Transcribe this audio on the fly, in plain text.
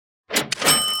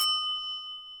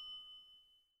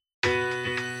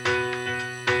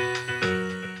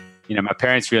my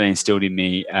parents really instilled in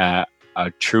me a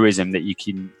truism that you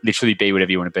can literally be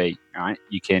whatever you want to be, right?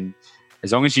 You can,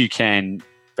 as long as you can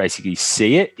basically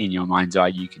see it in your mind's eye,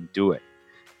 you can do it.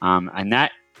 And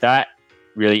that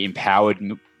really empowered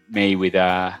me with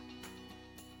a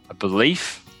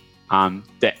belief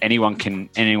that anyone can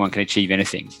achieve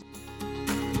anything.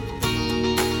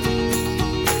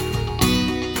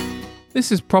 This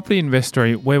is Property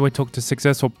Investory, where we talk to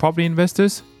successful property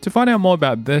investors to find out more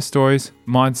about their stories,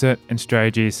 mindset, and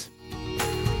strategies.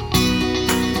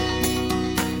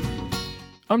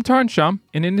 I'm Tyron Shum,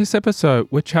 and in this episode,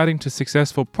 we're chatting to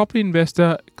successful property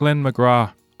investor Glenn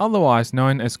McGrath, otherwise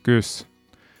known as Goose.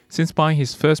 Since buying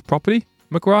his first property,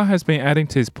 McGrath has been adding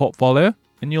to his portfolio,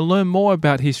 and you'll learn more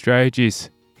about his strategies,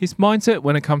 his mindset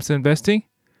when it comes to investing,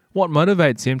 what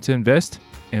motivates him to invest,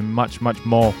 and much, much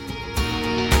more.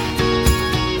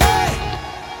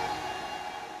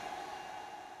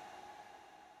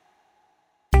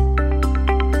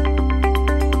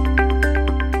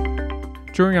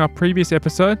 During our previous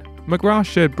episode, McGrath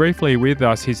shared briefly with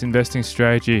us his investing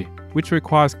strategy, which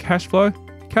requires cash flow,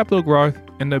 capital growth,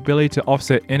 and the ability to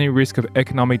offset any risk of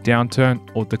economic downturn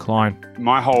or decline.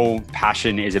 My whole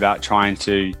passion is about trying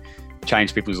to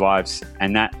change people's lives,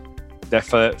 and that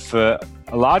for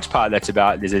a large part,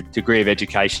 there's a degree of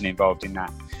education involved in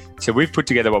that. So we've put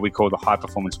together what we call the high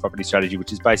performance property strategy,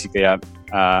 which is basically a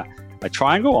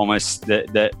triangle almost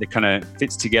that kind of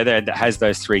fits together, that has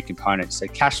those three components: so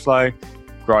cash flow,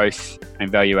 growth,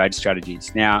 and value add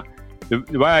strategies. Now,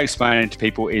 the way I explain it to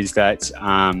people is that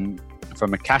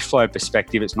from a cash flow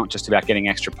perspective, it's not just about getting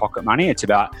extra pocket money, it's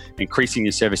about increasing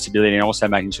your serviceability and also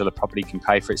making sure the property can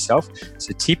pay for itself.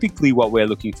 So typically what we're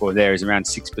looking for there is around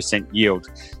 6% yield.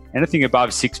 Anything above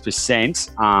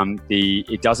 6%,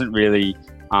 it doesn't really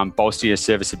bolster your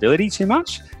serviceability too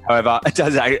much. However, it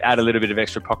does add a little bit of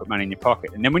extra pocket money in your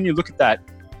pocket. And then when you look at that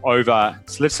over,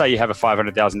 so let's say you have a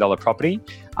 $500,000 property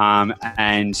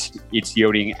and it's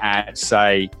yielding at,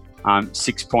 say,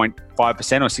 6.5% or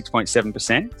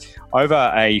 6.7%,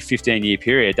 over a 15-year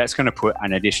period, that's going to put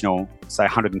an additional, say,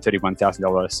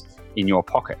 $131,000 in your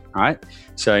pocket, right?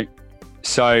 So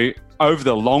over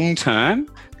the long term,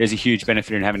 there's a huge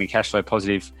benefit in having a cash flow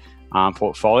positive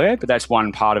portfolio, but that's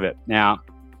one part of it. Now,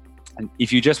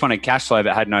 if you just wanted cash flow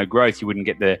but had no growth, you wouldn't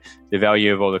get the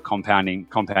value of all the compounding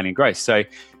growth. So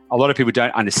a lot of people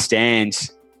don't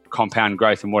understand compound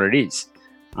growth and what it is.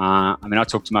 I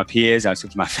talk to my peers, I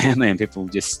talk to my family, and people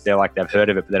they're like, they've heard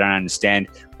of it, but they don't understand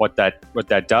what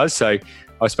that does. So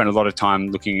I spent a lot of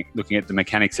time looking at the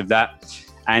mechanics of that,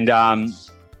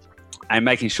 and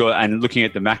making sure and looking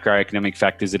at the macroeconomic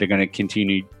factors that are going to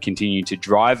continue to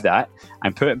drive that,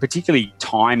 and particularly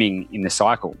timing in the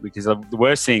cycle, because the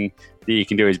worst thing that you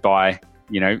can do is buy,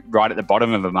 right at the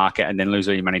bottom of a market and then lose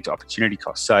all your money to opportunity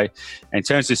costs. So in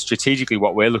terms of strategically,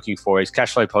 what we're looking for is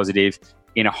cash flow positive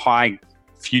in a high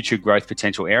future growth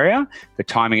potential area, but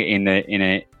timing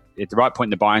it at the right point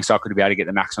in the buying cycle to be able to get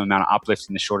the maximum amount of uplift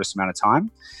in the shortest amount of time.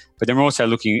 But then we're also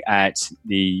looking at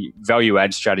the value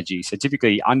add strategy. So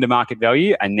typically under market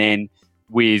value, and then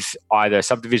with either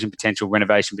subdivision potential,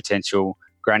 renovation potential,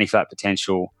 granny flat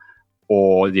potential,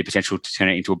 or the potential to turn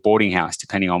it into a boarding house,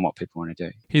 depending on what people want to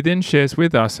do. He then shares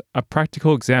with us a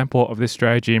practical example of this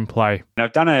strategy in play. And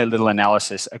I've done a little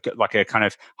analysis, like a kind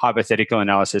of hypothetical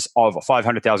analysis of a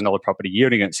 $500,000 property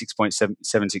yielding at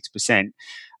 6.76%,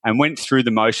 and went through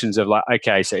the motions of like,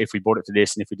 okay, so if we bought it for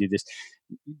this and if we did this,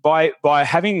 by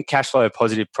having a cash flow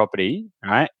positive property,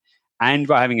 right, and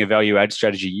by having a value add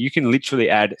strategy, you can literally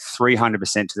add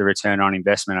 300% to the return on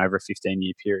investment over a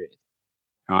 15-year period.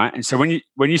 Right. And so when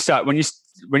you start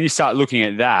looking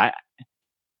at that,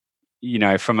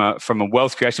 from a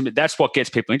wealth creation, but that's what gets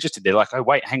people interested. They're like, oh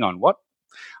wait, hang on, what?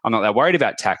 I'm not that worried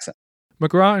about tax.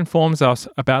 McGrath informs us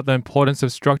about the importance of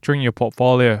structuring your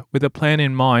portfolio with a plan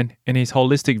in mind and his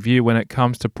holistic view when it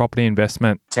comes to property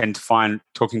investment. I tend to find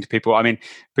talking to people,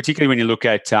 particularly when you look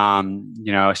at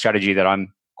a strategy that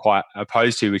I'm quite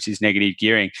opposed to, which is negative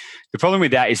gearing. The problem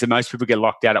with that is that most people get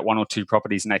locked out at one or two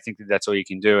properties and they think that that's all you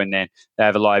can do, and then they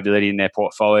have a liability in their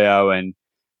portfolio, and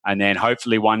then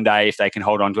hopefully one day, if they can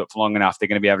hold on to it for long enough, they're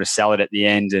going to be able to sell it at the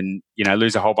end and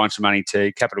lose a whole bunch of money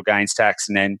to capital gains tax,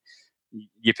 and then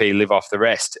yippee, live off the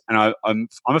rest. And I'm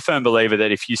a firm believer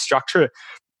that if you structure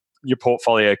your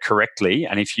portfolio correctly,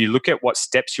 and if you look at what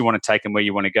steps you want to take and where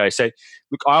you want to go. So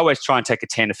look, I always try and take a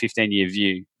 10 to 15 year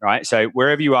view, right? So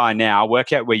wherever you are now,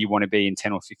 work out where you want to be in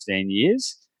 10 or 15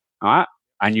 years, right?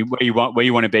 And where you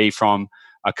want to be from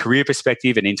a career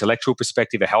perspective, an intellectual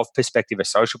perspective, a health perspective, a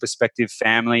social perspective,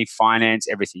 family, finance,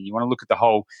 everything. You want to look at the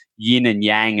whole yin and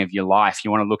yang of your life.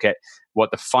 You want to look at what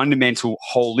the fundamental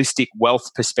holistic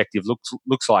wealth perspective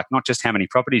looks like, not just how many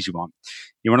properties you want.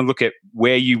 You want to look at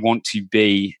where you want to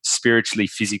be spiritually,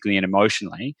 physically, and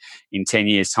emotionally in 10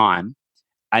 years' time.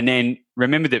 And then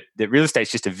remember that real estate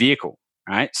is just a vehicle,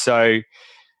 right? So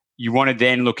you want to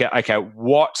then look at, okay,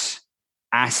 what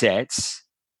assets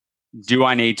do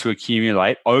I need to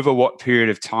accumulate over what period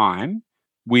of time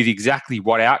with exactly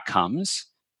what outcomes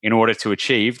in order to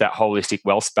achieve that holistic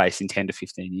wealth space in 10 to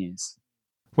 15 years?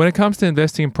 When it comes to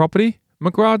investing in property,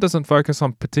 McGrath doesn't focus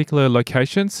on particular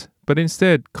locations, but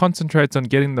instead concentrates on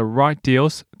getting the right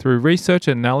deals through research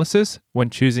and analysis when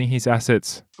choosing his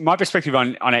assets. My perspective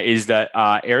on it is that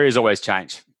areas always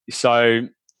change. So,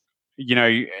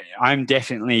 I'm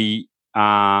definitely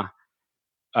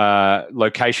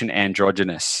location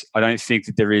androgynous. I don't think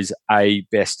that there is a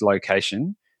best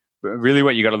location. But really,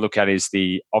 what you got to look at is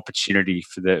the opportunity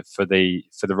for the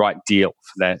right deal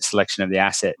for that selection of the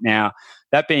asset. Now,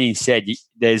 that being said,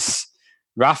 there's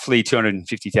roughly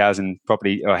 250,000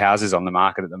 property or houses on the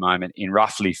market at the moment in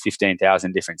roughly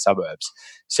 15,000 different suburbs.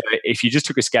 So if you just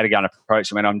took a scattergun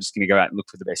approach and went, I'm just going to go out and look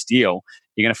for the best deal,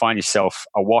 you're going to find yourself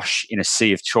awash in a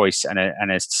sea of choice and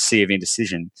a sea of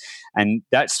indecision. And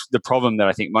that's the problem that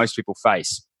I think most people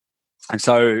face. And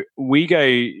so we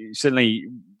go, certainly,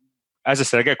 as I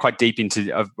said, I've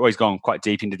always gone quite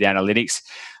deep into the analytics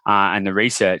and the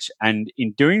research. And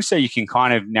in doing so, you can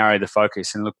kind of narrow the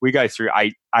focus. And look, we go through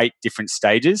eight different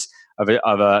stages of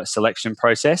a selection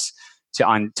process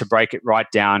to break it right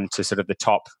down to sort of the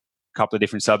top couple of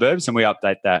different suburbs. And we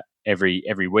update that every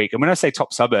week. And when I say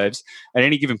top suburbs, at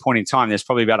any given point in time, there's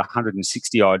probably about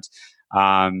 160 odd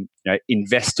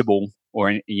investable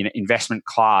or investment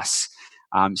class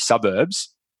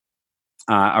suburbs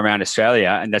around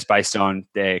Australia, and that's based on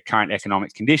their current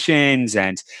economic conditions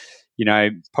and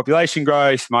population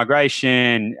growth,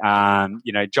 migration,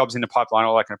 jobs in the pipeline,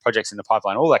 all that kind of projects in the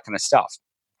pipeline, all that kind of stuff.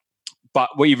 But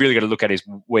what you've really got to look at is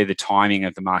where the timing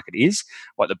of the market is,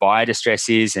 what the buyer distress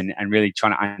is, and really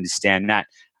trying to understand that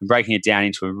and breaking it down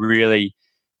into a really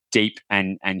deep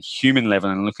and human level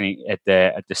and looking at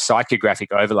the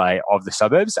psychographic overlay of the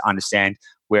suburbs to understand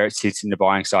where it sits in the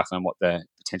buying cycle and what the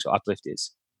potential uplift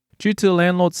is. Due to the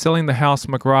landlord selling the house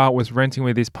McGrath was renting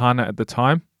with his partner at the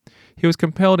time, he was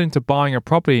compelled into buying a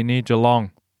property near Geelong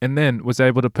and then was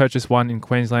able to purchase one in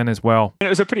Queensland as well. It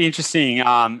was a pretty interesting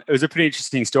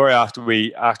story after we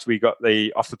got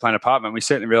the off the plan apartment. We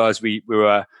certainly realised we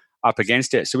were up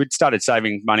against it, so we'd started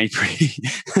saving money pretty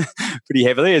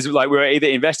heavily. As like we were either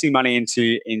investing money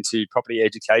into property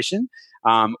education,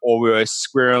 or we were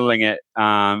squirreling it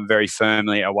very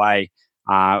firmly away.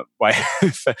 For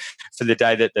the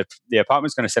day that the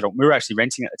apartment's going to settle. We were actually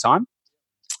renting at the time,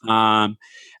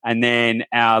 and then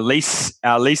our lease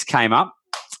came up,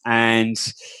 and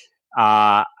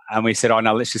we said, "Oh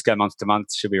no, let's just go month to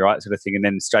month, should be right," sort of thing. And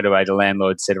then straight away the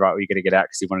landlord said, "Right, we got to get out,"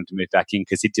 because he wanted to move back in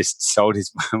because he'd just sold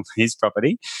his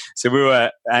property. So we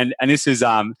were, and this was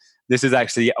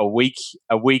actually a week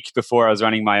before I was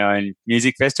running my own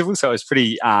music festival, so it was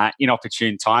pretty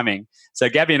inopportune timing. So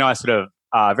Gabby and I sort of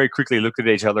very quickly looked at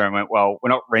each other and went, well, we're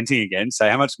not renting again, so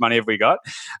how much money have we got?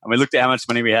 And we looked at how much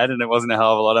money we had, and it wasn't a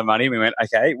hell of a lot of money. We went,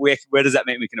 okay, where does that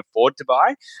mean we can afford to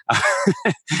buy?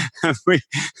 We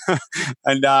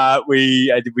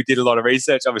did a lot of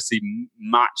research, obviously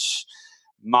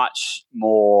much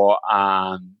more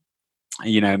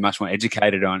much more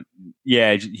educated on,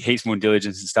 heaps more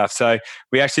diligence and stuff. So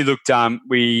we actually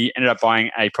we ended up buying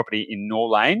a property in Nor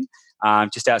Lane,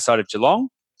 just outside of Geelong.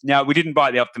 Now, we didn't buy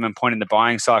at the optimum point in the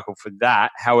buying cycle for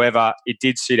that. However, it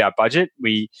did suit our budget.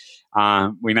 We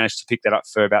managed to pick that up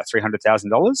for about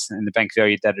 $300,000, and the bank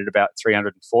valued that at about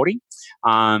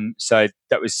 $340,000. So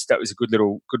that was a good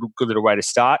little way to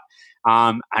start.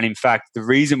 And in fact, the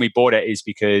reason we bought it is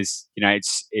because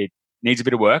it needs a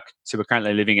bit of work. So we're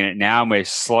currently living in it now, and we're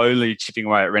slowly chipping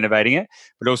away at renovating it.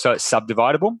 But also, it's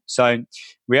subdividable. So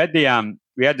we had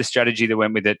the strategy that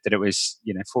went with it, that it was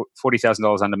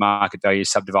 $40,000 under market value,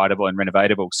 subdividable and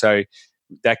renovatable. So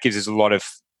that gives us a lot of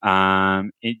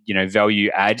value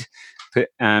add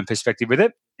perspective with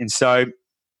it. And so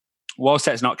whilst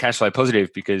that's not cash flow positive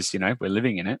because we're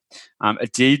living in it,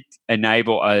 it did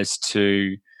enable us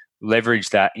to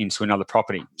leverage that into another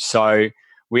property. So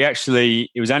it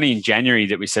was only in January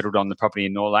that we settled on the property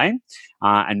in Nor Lane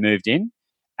and moved in.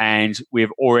 And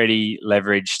we've already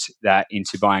leveraged that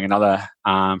into buying another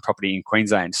property in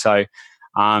Queensland. So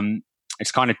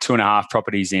it's kind of 2.5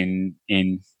 properties in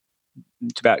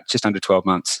about just under 12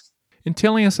 months. In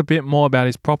telling us a bit more about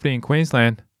his property in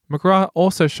Queensland, McGrath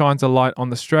also shines a light on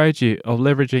the strategy of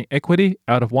leveraging equity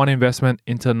out of one investment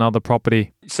into another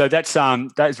property. So that's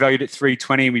valued at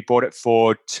 $320. We bought it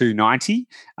for $290.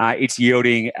 It's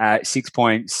yielding at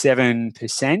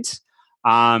 6.7%,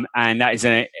 and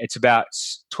it's about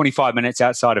 25 minutes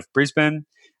outside of Brisbane.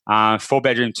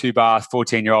 4-bedroom, 2-bath,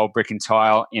 14-year-old brick and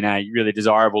tile in a really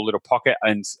desirable little pocket,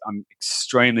 and I'm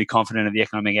extremely confident of the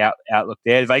economic outlook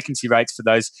there. The vacancy rates for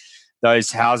those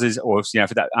houses, or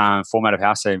for that format of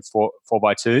house, so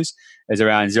 4x2s, is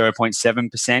around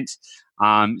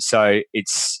 0.7%. So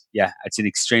it's an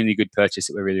extremely good purchase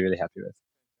that we're really, really happy with.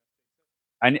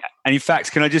 And in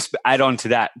fact, can I just add on to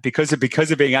that? Because of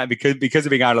being able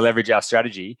to leverage our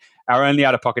strategy, our only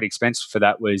out-of-pocket expense for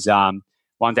that was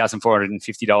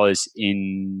 $1,450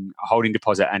 in a holding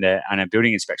deposit and a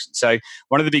building inspection. So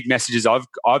one of the big messages I'm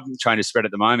trying to spread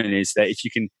at the moment is that if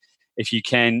you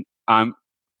can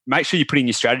make sure you're putting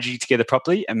your strategy together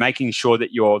properly and making sure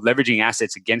that you're leveraging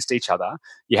assets against each other,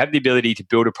 you have the ability to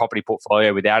build a property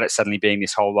portfolio without it suddenly being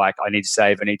this whole I need to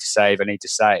save.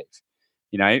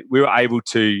 We were able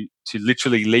to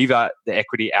literally lever the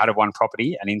equity out of one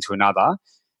property and into another,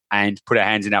 and put our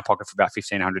hands in our pocket for about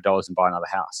 $1,500 and buy another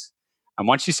house. And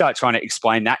once you start trying to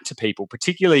explain that to people,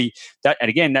 particularly that, and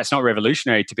again, that's not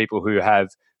revolutionary to people who have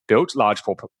built large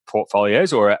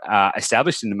portfolios or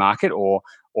established in the market or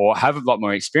have a lot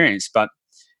more experience. But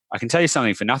I can tell you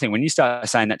something for nothing. When you start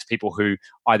saying that to people who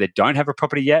either don't have a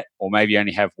property yet or maybe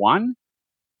only have one,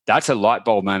 that's a light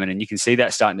bulb moment. And you can see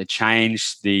that starting to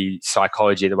change the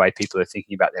psychology, the way people are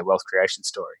thinking about their wealth creation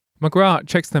story. McGrath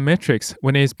checks the metrics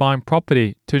when he's buying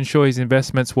property to ensure his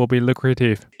investments will be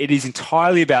lucrative. It is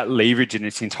entirely about leverage, and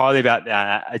it's entirely about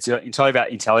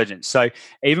intelligence. So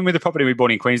even with the property we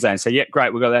bought in Queensland, so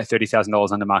great, we've got that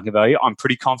 $30,000 under market value. I'm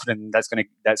pretty confident that's going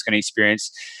to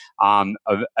experience a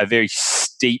very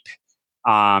steep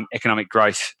economic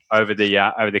growth over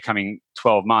the coming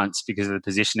 12 months because of the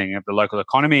positioning of the local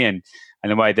economy and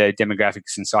the way the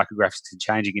demographics and psychographics are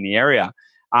changing in the area.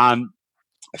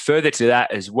 Further to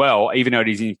that as well, even though it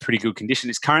is in pretty good condition,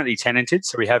 it's currently tenanted,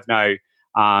 so we have no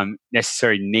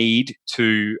necessary need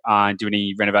to do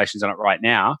any renovations on it right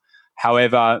now.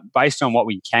 However, based on what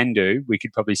we can do, we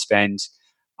could probably spend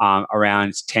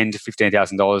around $10,000 to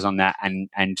 $15,000 on that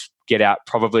and get out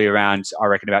probably around, I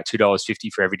reckon, about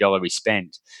 $2.50 for every dollar we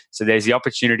spend. So there's the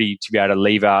opportunity to be able to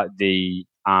lever the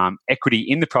equity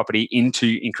in the property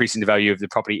into increasing the value of the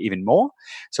property even more.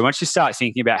 So once you start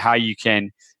thinking about how you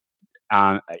can,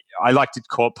 I like to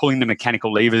call it pulling the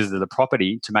mechanical levers of the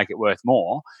property to make it worth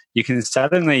more, you can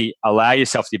suddenly allow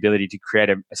yourself the ability to create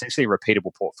essentially a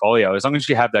repeatable portfolio, as long as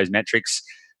you have those metrics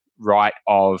right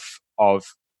of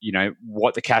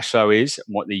what the cash flow is, and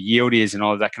what the yield is, and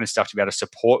all of that kind of stuff to be able to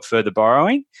support further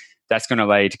borrowing. That's going to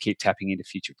allow you to keep tapping into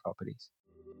future properties.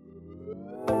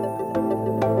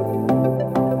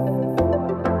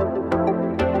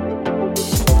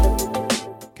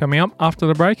 Coming up after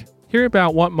the break, hear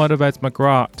about what motivates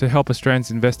McGrath to help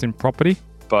Australians invest in property.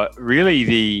 But really,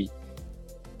 the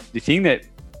thing that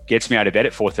gets me out of bed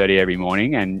at 4:30 every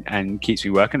morning and keeps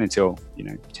me working until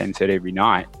 10:30 every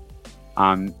night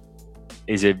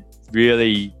is a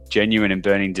really genuine and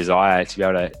burning desire to be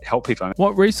able to help people.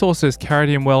 What resources carried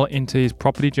him well into his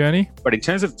property journey? But in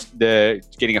terms of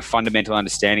getting a fundamental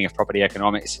understanding of property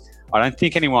economics, I don't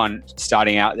think anyone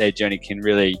starting out their journey can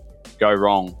really go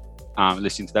wrong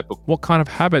listening to that book. What kind of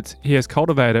habits he has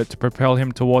cultivated to propel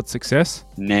him towards success?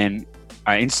 And then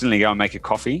I instantly go and make a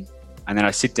coffee, and then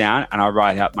I sit down and I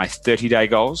write out my 30-day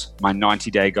goals, my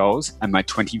 90-day goals, and my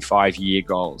 25-year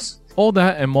goals. All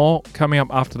that and more coming up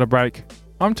after the break.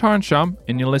 I'm Tyron Shum,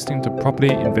 and you're listening to Property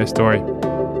Investory.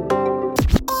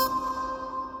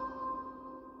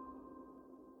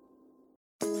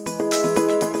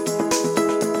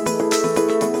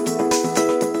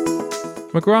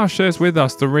 McGrath shares with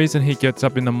us the reason he gets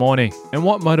up in the morning and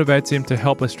what motivates him to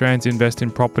help Australians invest in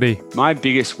property. My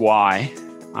biggest why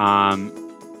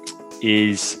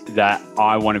is that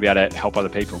I want to be able to help other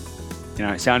people.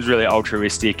 It sounds really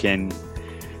altruistic and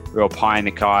real pie in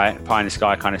the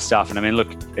sky kind of stuff. And I mean, look,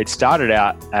 it started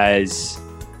out as,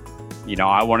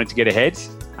 I wanted to get ahead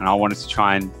and I wanted to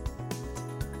try and,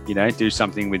 do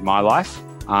something with my life.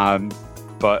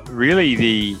 But really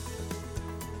the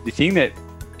thing that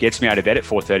gets me out of bed at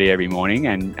 4:30 every morning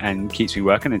and keeps me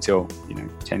working until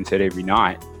 10:30 every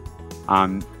night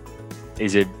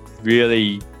is a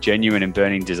really genuine and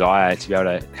burning desire to be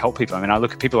able to help people. I mean, I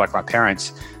look at people like my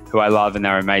parents, who I love, and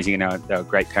they're amazing and they're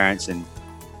great parents,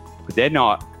 but they're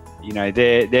not.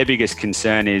 Their biggest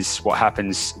concern is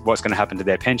what's going to happen to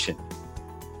their pension.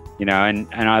 And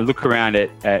I look around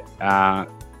at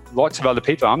lots of other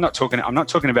people. I'm not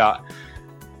talking about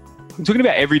I'm talking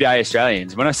about everyday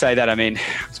Australians. When I say that, I mean,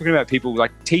 I'm talking about people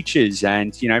like teachers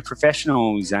and,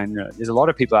 professionals. And there's a lot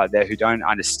of people out there who don't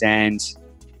understand,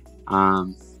 they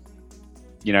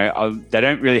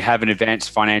don't really have an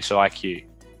advanced financial IQ.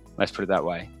 Let's put it that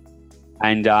way.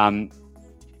 And,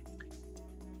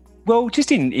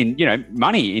 just in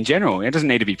money in general, it doesn't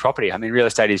need to be property. I mean, real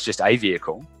estate is just a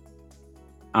vehicle.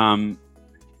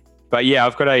 But yeah,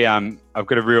 I've got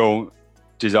a real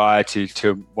desire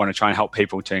to want to try and help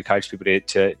people, to encourage people to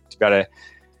be able to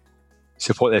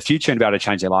support their future and be able to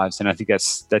change their lives. And I think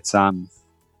that's kind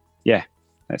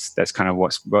of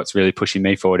what's really pushing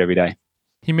me forward every day.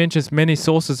 He mentions many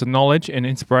sources of knowledge and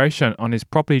inspiration on his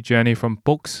property journey, from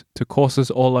books to courses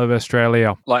all over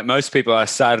Australia. Like most people, I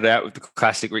started out with the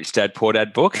classic Rich Dad, Poor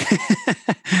Dad book,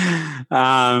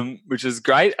 which was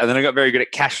great. And then I got very good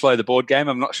at Cash Flow, the board game.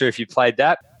 I'm not sure if you played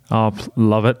that. Oh,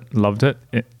 love it. Loved it.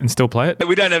 And still play it.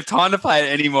 We don't have time to play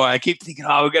it anymore. I keep thinking,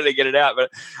 we're going to get it out. But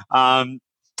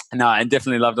no, I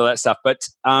definitely loved all that stuff. But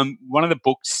one of the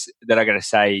books that I got to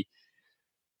say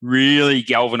really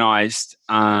galvanized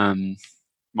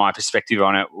my perspective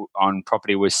on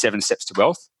property was 7 Steps to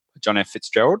Wealth, John F.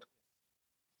 Fitzgerald.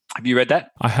 Have you read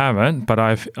that? I haven't, but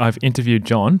I've interviewed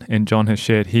John, and John has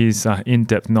shared his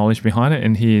in-depth knowledge behind it,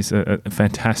 and he is a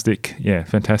fantastic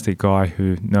guy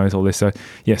who knows all this. So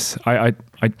yes, I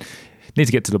need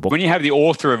to get to the book. When you have the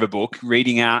author of a book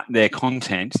reading out their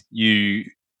content,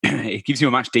 it gives you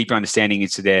a much deeper understanding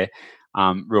into their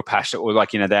real passion, or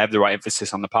they have the right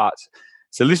emphasis on the parts.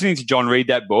 So listening to John narrate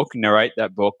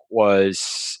that book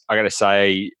was, I got to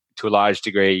say, to a large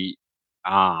degree,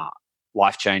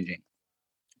 life-changing.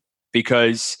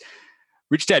 Because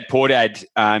Rich Dad, Poor Dad,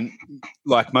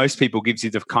 like most people, gives you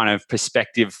the kind of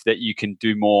perspective that you can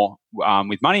do more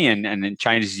with money, and then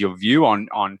changes your view on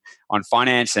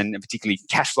finance, and particularly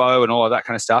cash flow and all of that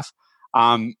kind of stuff.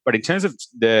 But in terms of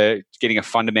getting a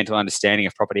fundamental understanding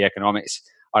of property economics,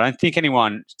 I don't think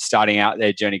anyone starting out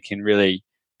their journey can really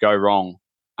go wrong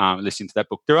listening to that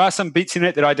book. There are some bits in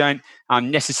it that I don't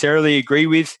necessarily agree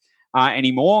with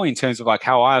anymore, in terms of like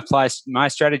how I apply my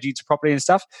strategy to property and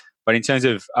stuff. But in terms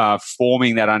of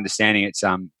forming that understanding, it's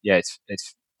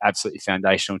absolutely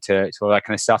foundational to all that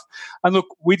kind of stuff. And look,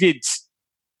 we did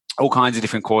all kinds of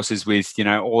different courses with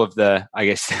all of the, I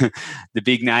guess, the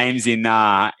big names in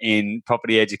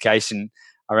property education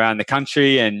around the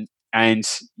country, and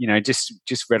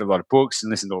just read a lot of books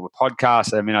and listened to all the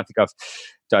podcasts. I mean, I think I've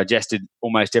digested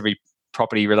almost every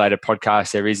property related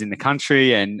podcast there is in the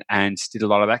country, and did a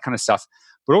lot of that kind of stuff.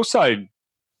 But also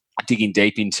digging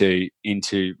deep into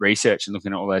research and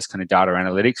looking at all those kind of data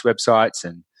analytics websites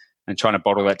and trying to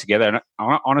bottle that together. And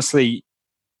honestly,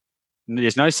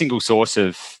 there's no single source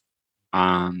of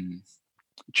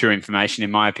true information, in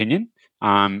my opinion.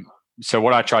 So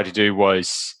what I tried to do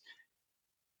was,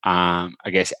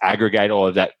 aggregate all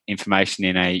of that information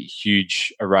in a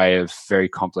huge array of very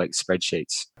complex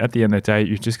spreadsheets. At the end of the day,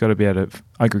 you've just got to be able to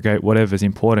aggregate whatever's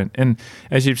important. And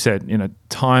as you've said,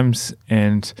 times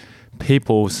and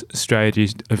people's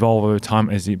strategies evolve over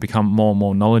time as you become more and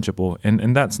more knowledgeable.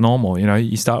 And that's normal.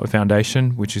 You start with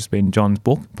foundation, which has been John's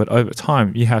book, but over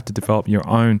time you have to develop your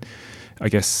own, I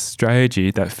guess, strategy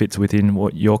that fits within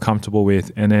what you're comfortable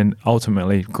with, and then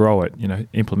ultimately grow it,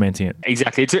 implementing it.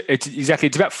 Exactly.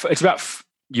 It's about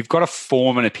you've got to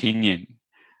form an opinion.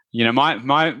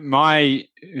 My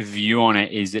view on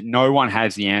it is that no one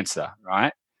has the answer,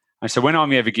 right? And so when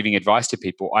I'm ever giving advice to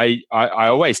people, I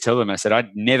always tell them, I said,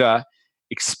 I'd never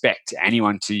expect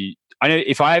anyone to, I know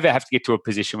if I ever have to get to a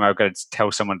position where I've got to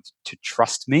tell someone to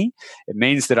trust me, it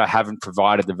means that I haven't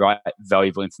provided the right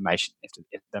valuable information,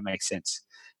 if that makes sense.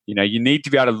 You need to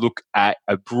be able to look at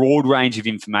a broad range of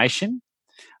information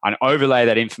and overlay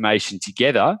that information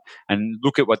together and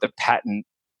look at what the pattern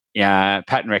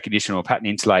recognition or pattern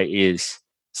interlay is,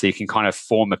 so you can kind of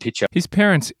form a picture. His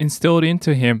parents instilled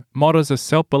into him models of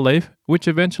self-belief, which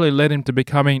eventually led him to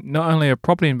becoming not only a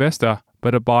property investor,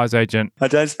 but a buyer's agent. I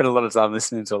don't spend a lot of time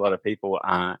listening to a lot of people.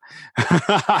 I'm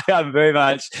very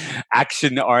much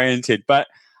action-oriented. But,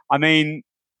 I mean,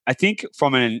 I think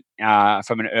from an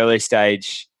early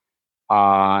stage,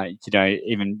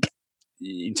 even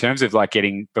in terms of like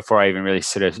getting, before I even really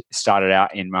sort of started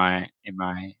out in my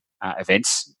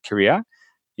events career,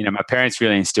 my parents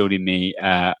really instilled in me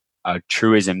a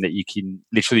truism that you can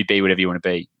literally be whatever you want to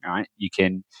be, right? You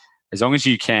can, as long as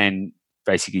you can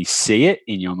basically see it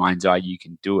in your mind's eye, you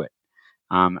can do it.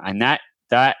 And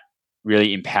that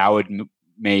really empowered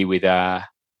me with a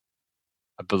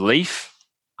belief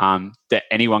that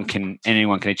anyone can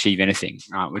achieve anything,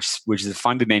 which is a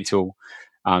fundamental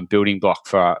building block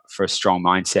for a strong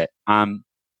mindset.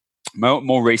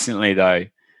 More recently, though,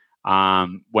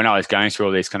 when I was going through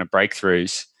all these kind of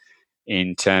breakthroughs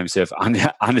in terms of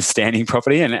understanding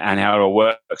property and how it all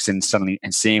works, and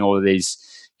seeing all of these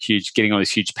getting all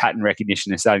this huge pattern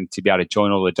recognition and starting to be able to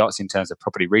join all the dots in terms of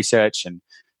property research and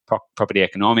property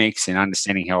economics and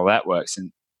understanding how all that works.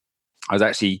 And I was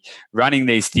actually running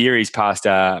these theories past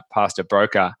a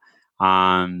broker,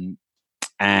 and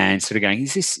sort of going,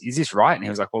 is this right? And he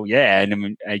was like, well, yeah. And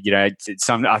then,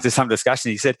 after some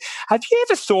discussion, he said, have you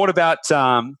ever thought about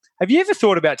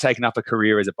taking up a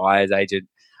career as a buyer's agent?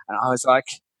 And I was like,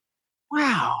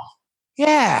 wow,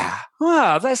 yeah,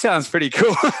 wow, that sounds pretty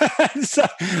cool. So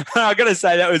I got to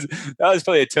say that was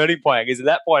probably a turning point, because at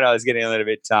that point I was getting a little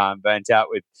bit burnt out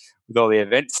with all the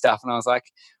event stuff, and I was like,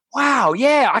 wow,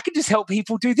 yeah, I could just help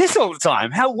people do this all the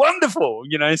time. How wonderful,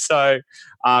 So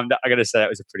I got to say that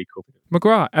was a pretty cool.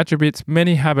 McGrath attributes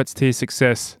many habits to his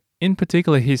success, in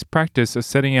particular his practice of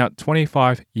setting out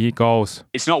 25-year goals.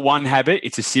 It's not one habit,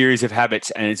 it's a series of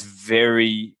habits, and it's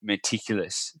very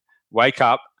meticulous. Wake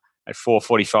up at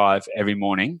 4:45 every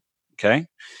morning, okay?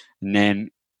 And then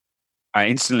I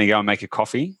instantly go and make a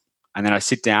coffee, and then I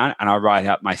sit down and I write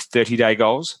out my 30-day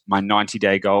goals, my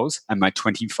 90-day goals, and my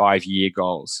 25-year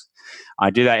goals.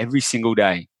 I do that every single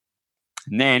day.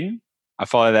 And then I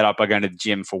follow that up by going to the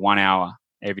gym for 1 hour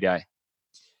every day.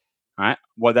 All right?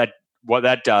 What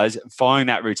that does, following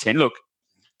that routine, look,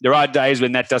 there are days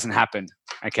when that doesn't happen,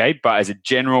 okay? But as a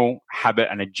general habit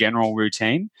and a general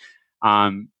routine,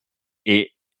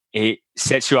 it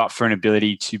sets you up for an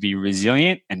ability to be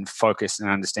resilient and focused and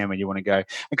understand where you want to go.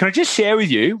 And can I just share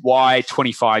with you why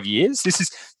 25 years?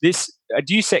 Do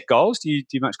you set goals? Do you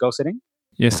do much goal setting?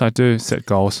 Yes, I do set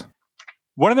goals.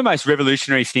 One of the most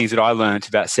revolutionary things that I learned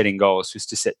about setting goals was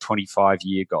to set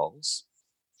 25-year goals.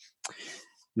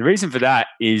 The reason for that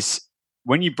is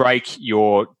when you break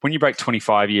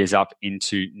 25 years up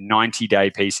into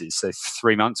 90-day pieces, so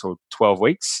 3 months or 12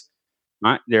 weeks,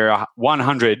 right? There are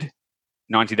 100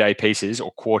 90-day pieces or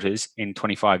quarters in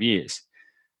 25 years.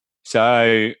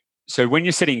 So when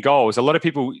you're setting goals, a lot of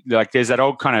people, like, there's that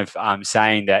old kind of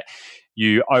saying that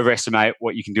you overestimate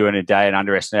what you can do in a day and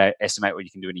underestimate what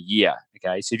you can do in a year.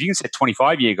 Okay, so if you can set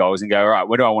 25-year goals and go, all right,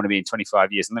 where do I want to be in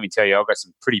 25 years? And let me tell you, I've got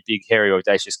some pretty big, hairy,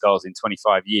 audacious goals in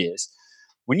 25 years.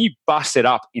 When you bust it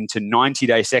up into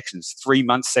 90-day sections,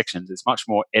 3-month sections, it's much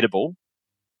more edible,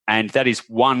 and that is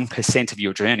 1% of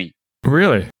your journey.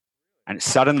 Really? And it's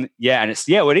suddenly,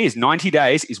 it is. 90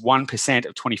 days is 1%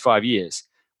 of 25 years.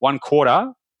 1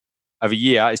 quarter of a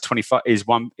year is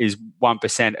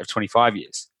 1% of 25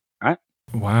 years. Right?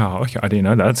 Wow. Okay, I didn't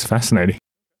know that. That's fascinating.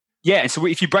 Yeah, and so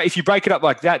if you break it up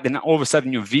like that, then all of a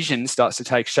sudden your vision starts to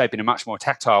take shape in a much more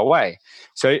tactile way.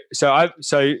 So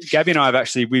Gabby and I have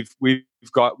actually we've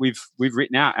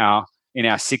written out in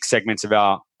our 6 segments of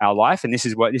our life, and this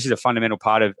is a fundamental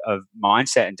part of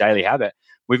mindset and daily habit.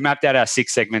 We've mapped out our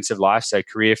 6 segments of life, so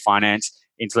career, finance,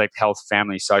 intellect, health,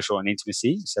 family, social, and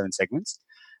intimacy, 7 segments.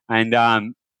 And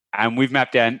we've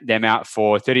mapped them out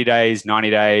for 30 days,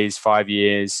 90 days, 5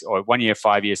 years, or 1 year,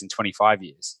 5 years, and 25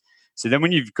 years. So then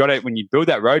when you've got it, when you build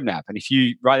that roadmap, and if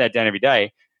you write that down every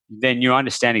day, then you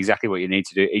understand exactly what you need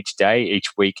to do each day, each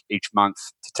week, each month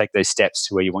to take those steps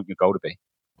to where you want your goal to be.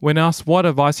 When asked what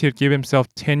advice he would give himself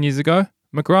 10 years ago,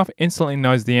 McGrath instantly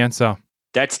knows the answer.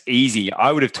 That's easy.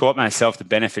 I would have taught myself the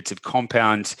benefits of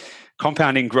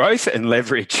compounding growth and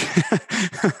leverage.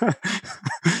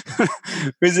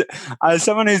 Because as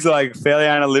someone who's like fairly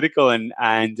analytical and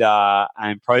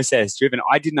process driven,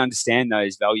 I didn't understand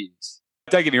those values.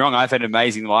 Don't get me wrong, I've had an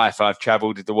amazing life. I've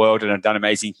traveled the world and I've done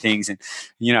amazing things, and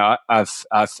it's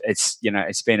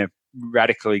been a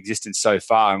radical existence so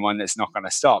far, and one that's not going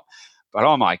to stop. But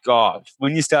oh my God,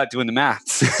 when you start doing the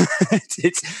maths,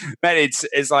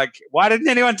 it's like, why didn't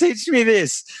anyone teach me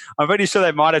this? I'm pretty sure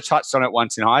they might have touched on it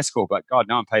once in high school, but God,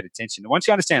 no one paid attention. Once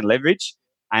you understand leverage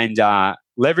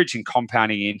and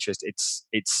compounding interest,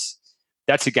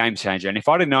 that's a game changer. And if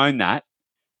I'd have known that,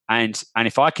 and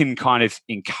if I can kind of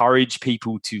encourage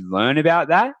people to learn about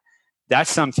that, that's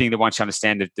something that once you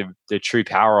understand the true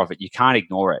power of it, you can't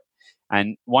ignore it.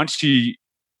 And once you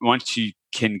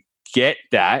can get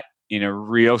that in a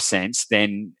real sense,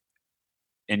 then,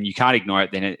 and you can't ignore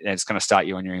it, then it's going to start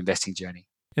you on your investing journey.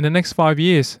 In the next 5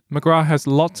 years, McGrath has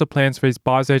lots of plans for his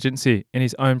buyer's agency and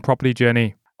his own property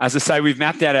journey. As I say, we've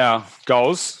mapped out our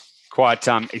goals quite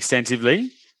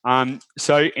extensively.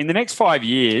 So in the next 5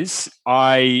 years,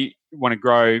 I want to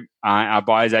grow our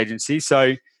buyer's agency.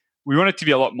 So we want it to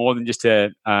be a lot more than just a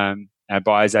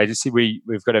buyer's agency.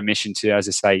 We've got a mission to, as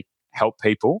I say, help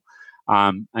people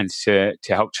and to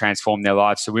help transform their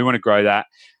lives. So we want to grow that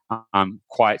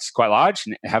quite large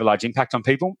and have a large impact on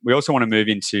people. We also want to move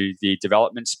into the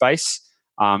development space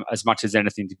as much as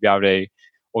anything to be able to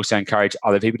also encourage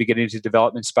other people to get into the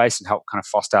development space and help kind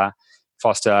of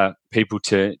foster people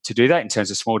to do that in terms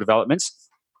of small developments.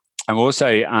 And we're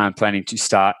also planning to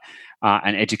start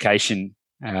an education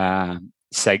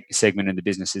segment in the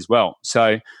business as well.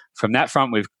 So from that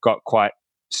front, we've got quite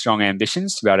strong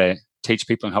ambitions to be able to teach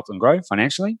people and help them grow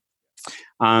financially.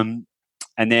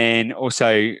 And then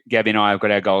also, Gabby and I have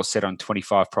got our goals set on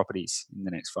 25 properties in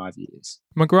the next 5 years.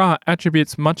 McGrath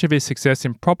attributes much of his success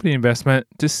in property investment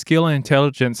to skill and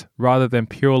intelligence rather than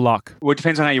pure luck. Well, it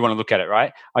depends on how you want to look at it,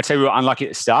 right? I'd say we were unlucky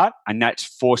at the start, and that's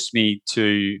forced me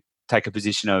to take a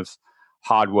position of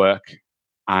hard work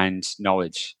and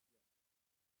knowledge.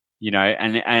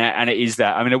 And it is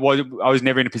that. I mean, I was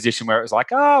never in a position where it was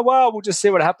like, we'll just see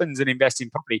what happens and invest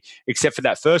in property, except for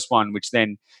that first one, which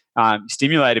then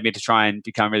stimulated me to try and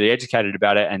become really educated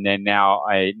about it. And then now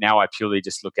I purely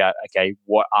just look at, okay,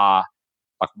 what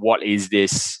is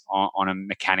this on a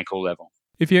mechanical level?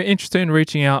 If you're interested in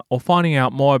reaching out or finding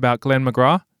out more about Glenn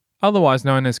McGrath, otherwise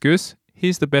known as Goose,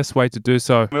 here's the best way to do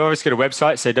so. We've obviously got a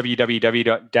website, so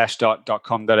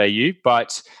www.dashdot.com.au.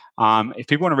 But if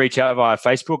people want to reach out via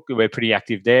Facebook, we're pretty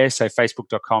active there. So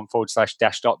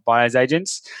facebook.com/Dash Dot Buyers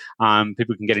Agents.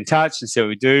 People can get in touch and see what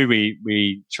we do.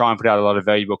 We try and put out a lot of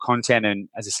valuable content. And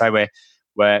as I say,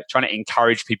 we're trying to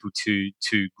encourage people to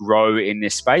grow in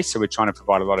this space. So we're trying to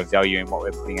provide a lot of value in what we're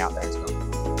putting out there as well.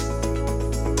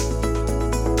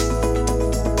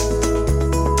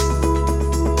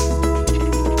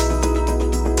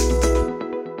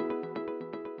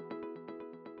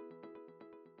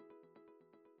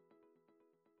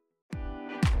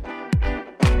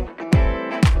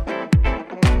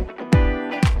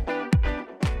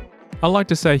 I'd like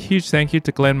to say a huge thank you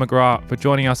to Glenn McGrath for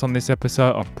joining us on this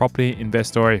episode of Property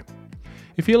Investory.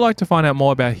 If you'd like to find out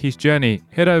more about his journey,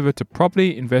 head over to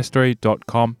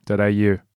propertyinvestory.com.au.